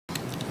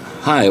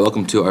Hi,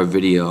 welcome to our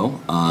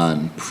video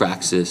on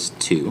Praxis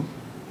 2,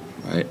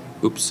 right?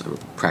 Oops,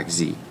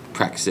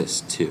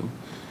 Praxis 2,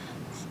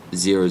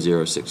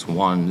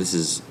 0061. This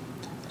is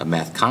a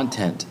math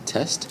content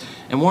test,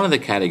 and one of the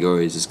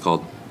categories is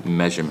called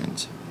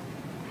measurement.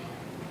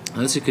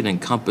 Now, this could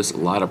encompass a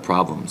lot of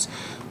problems.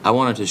 I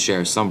wanted to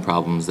share some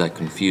problems that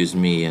confused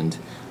me and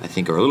I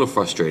think are a little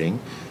frustrating,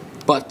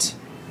 but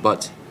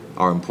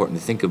are important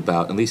to think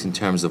about, at least in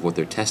terms of what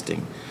they're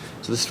testing.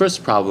 So this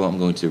first problem I'm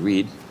going to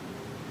read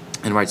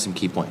and write some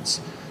key points.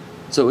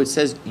 So it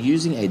says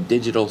using a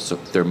digital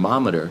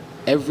thermometer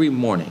every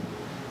morning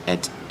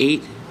at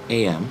 8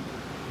 a.m.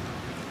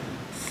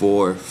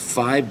 for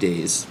 5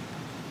 days.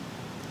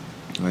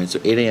 All right, so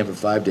 8 a.m. for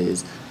 5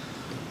 days.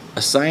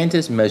 A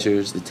scientist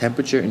measures the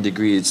temperature in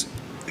degrees,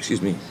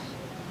 I'll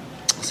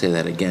say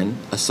that again.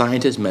 A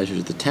scientist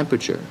measures the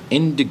temperature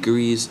in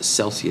degrees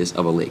Celsius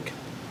of a lake.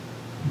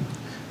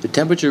 The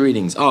temperature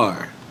readings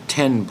are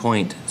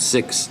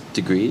 10.6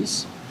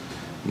 degrees,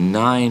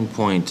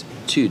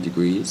 9.2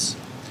 degrees,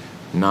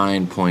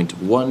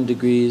 9.1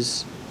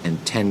 degrees, and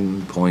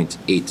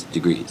 10.8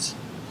 degrees,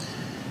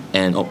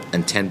 and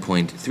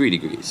 10.3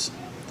 degrees.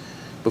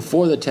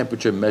 Before the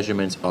temperature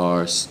measurements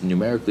are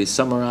numerically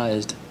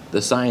summarized,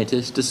 the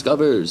scientist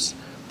discovers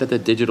that the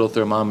digital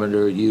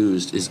thermometer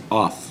used is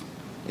off.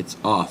 It's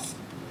off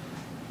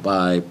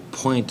by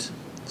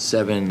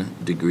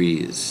 0.7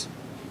 degrees.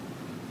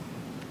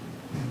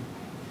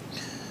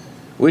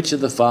 Which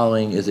of the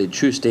following is a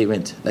true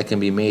statement that can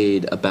be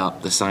made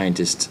about the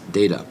scientist's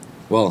data?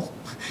 Well,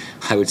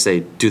 I would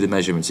say do the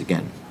measurements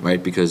again,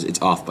 right? Because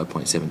it's off by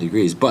 0.7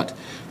 degrees. But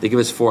they give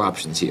us four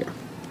options here.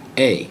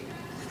 A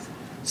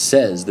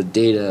says the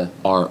data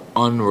are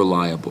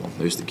unreliable.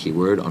 There's the key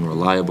word,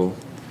 unreliable.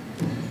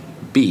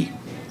 B,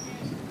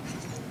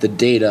 the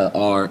data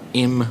are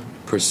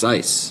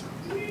imprecise.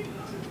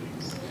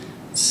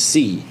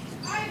 C,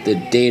 the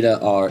data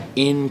are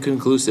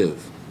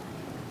inconclusive.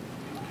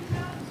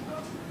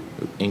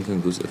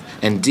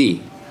 And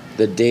D,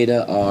 the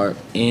data are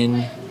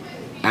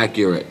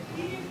inaccurate.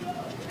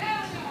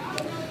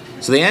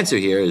 So the answer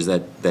here is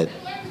that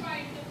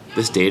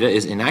this data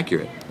is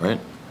inaccurate, right?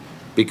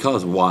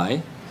 Because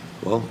why?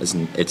 Well,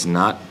 it's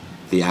not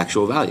the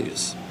actual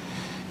values.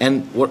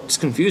 And what's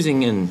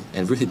confusing and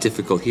really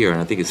difficult here,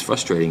 and I think it's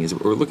frustrating, is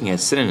we're looking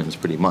at synonyms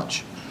pretty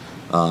much.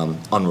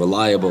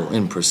 Unreliable,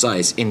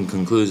 imprecise,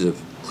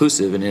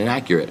 inconclusive, and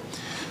inaccurate.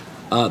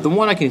 The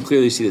one I can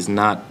clearly see is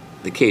not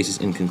the case is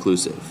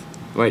inconclusive,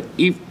 right?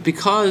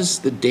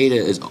 Because the data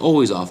is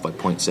always off by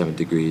 0.7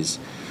 degrees,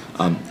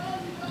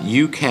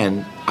 you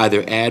can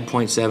either add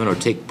 0.7 or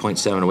take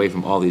 0.7 away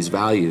from all these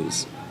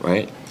values,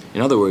 right?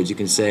 In other words, you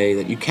can say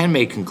that you can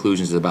make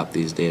conclusions about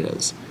this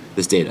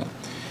data.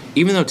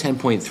 Even though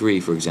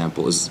 10.3, for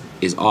example, is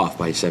off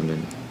by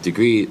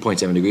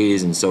 0.7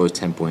 degrees, and so is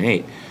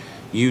 10.8,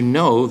 you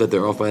know that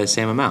they're off by the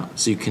same amount.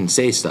 So you can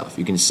say stuff.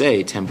 You can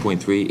say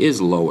 10.3 is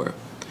lower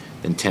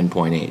than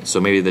 10.8. So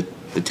maybe the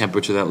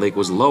temperature of that lake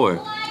was lower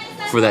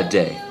for that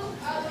day.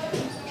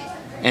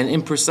 And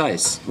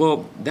imprecise,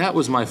 well, that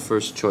was my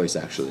first choice,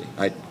 actually.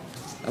 I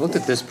looked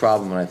at this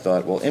problem and I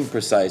thought, well,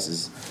 imprecise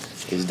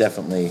is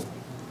definitely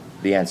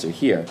the answer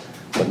here.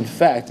 But in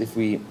fact, if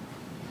we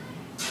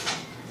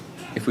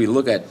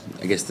look at,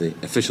 I guess, the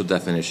official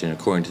definition,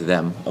 according to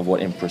them, of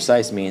what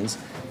imprecise means,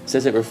 it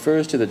says it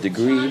refers to the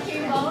degree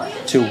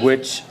to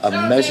which a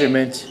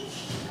measurement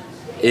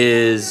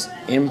is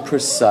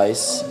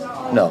imprecise.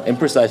 No,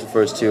 imprecise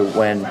refers to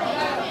when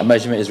a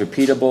measurement is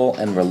repeatable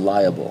and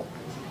reliable.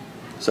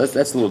 So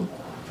that's a little,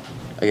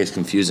 I guess,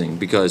 confusing,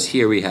 because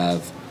here we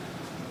have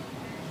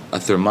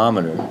a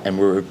thermometer and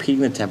we're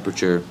repeating the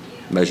temperature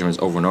measurements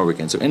over and over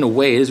again. So in a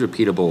way, it is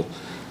repeatable,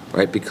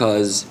 right?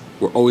 Because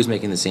we're always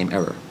making the same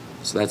error.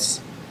 So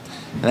that's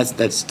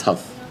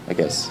tough, I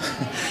guess.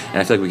 And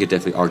I feel like we could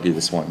definitely argue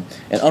this one.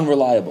 And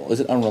unreliable,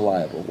 is it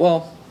unreliable?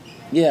 Well,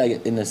 yeah,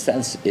 in a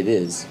sense it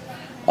is.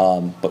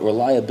 But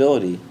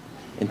reliability,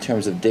 in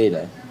terms of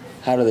data,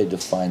 how do they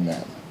define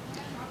that?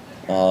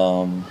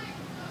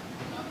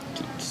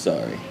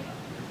 Sorry.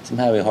 So I'm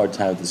having a hard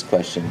time with this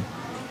question.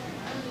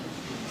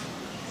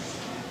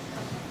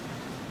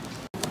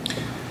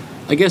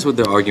 I guess what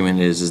their argument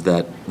is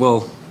that,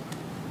 well,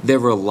 they're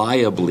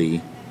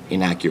reliably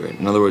inaccurate.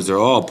 In other words, they're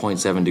all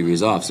 0.7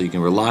 degrees off, so you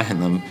can rely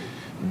on them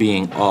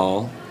being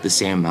all the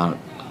same amount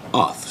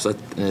off. So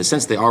in a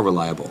sense, they are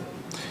reliable.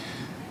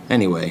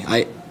 Anyway,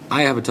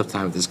 I have a tough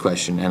time with this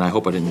question, and I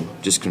hope I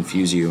didn't just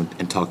confuse you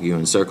and talk you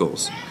in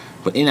circles.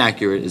 But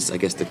inaccurate is, I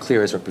guess, the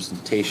clearest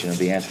representation of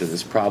the answer to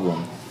this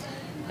problem.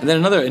 And then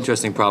another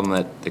interesting problem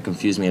that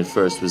confused me at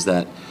first was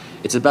that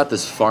it's about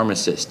this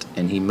pharmacist,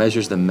 and he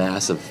measures the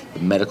mass of a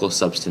medical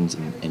substance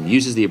and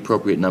uses the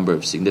appropriate number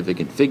of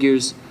significant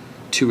figures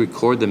to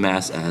record the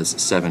mass as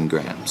 7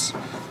 grams.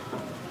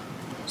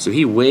 So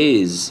he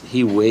weighs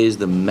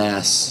the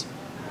mass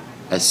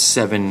as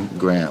 7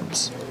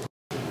 grams.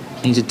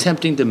 He's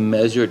attempting to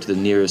measure it to the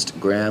nearest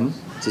gram.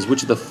 It says,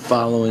 which of the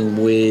following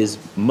ways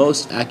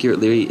most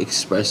accurately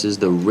expresses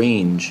the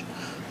range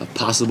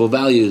possible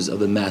values of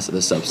the mass of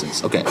the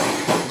substance. Okay,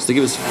 so they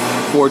give us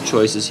 4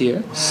 choices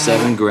here.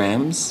 7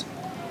 grams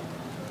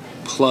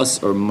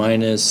plus or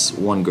minus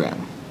 1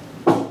 gram.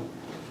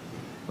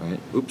 Right?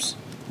 Oops,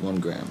 1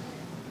 gram.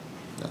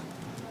 Yeah.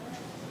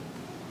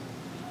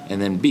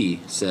 And then B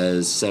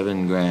says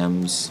 7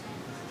 grams,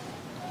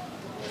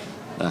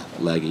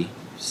 leggy,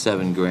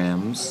 7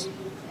 grams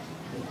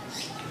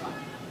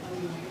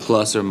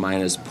plus or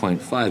minus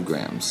 0.5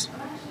 grams.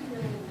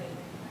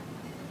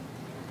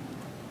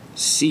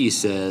 C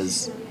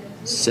says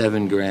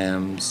 7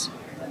 grams,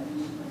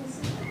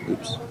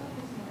 oops,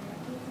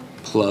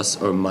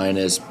 plus or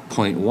minus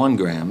 0.1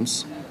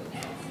 grams.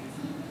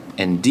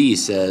 And D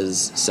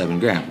says 7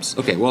 grams.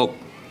 Okay, well,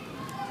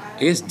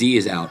 I guess D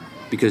is out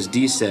because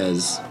D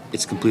says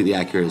it's completely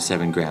accurate at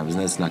 7 grams,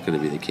 and that's not going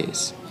to be the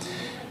case.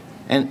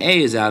 And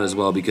A is out as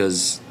well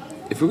because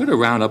if we're going to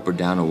round up or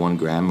down to 1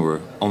 gram,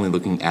 we're only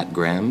looking at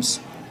grams.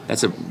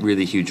 That's a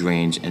really huge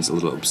range, and it's a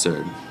little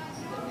absurd.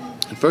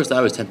 At first,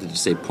 I was tempted to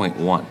say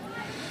 0.1,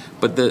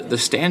 but the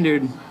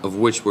standard of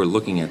which we're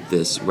looking at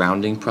this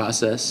rounding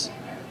process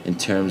in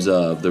terms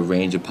of the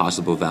range of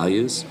possible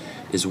values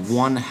is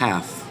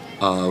 1/2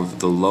 of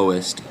the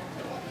lowest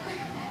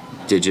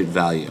digit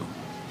value.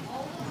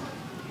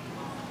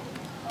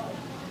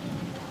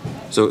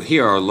 So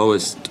here our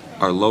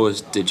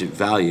lowest digit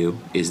value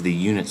is the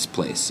units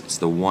place. It's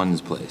the ones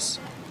place.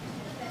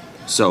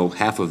 So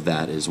half of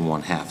that is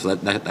 1/2. So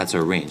that's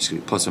our range,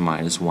 plus or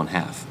minus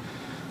 1/2.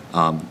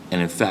 And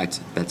in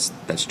fact,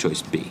 that's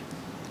choice B.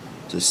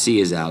 So C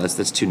is out.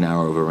 That's too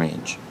narrow of a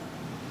range.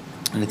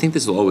 And I think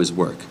this will always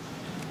work.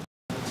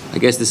 I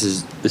guess this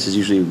is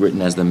usually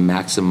written as the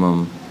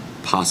maximum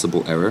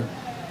possible error,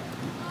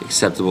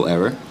 acceptable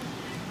error,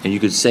 and you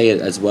could say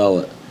it as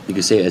well. You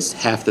could say it as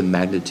half the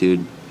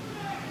magnitude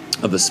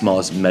of the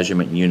smallest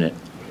measurement unit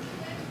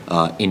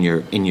in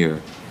your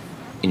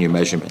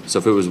measurement. So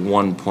if it was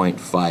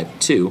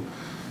 1.52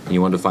 and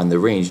you want to find the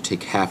range, you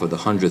take half of the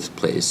 100th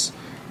place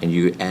and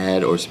you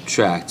add or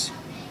subtract,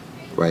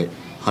 right,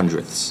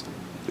 hundredths.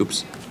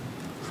 Oops,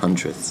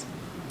 hundredths,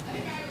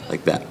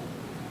 like that.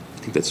 I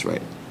think that's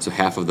right. So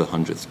half of the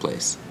 100th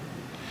place.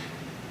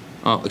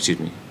 Oh, excuse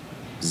me,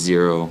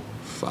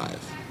 0.5.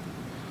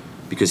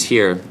 Because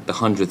here, the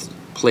 100th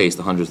place,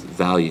 the 100th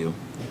value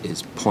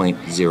is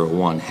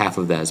 0.01. Half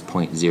of that is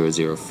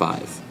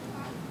 0.005.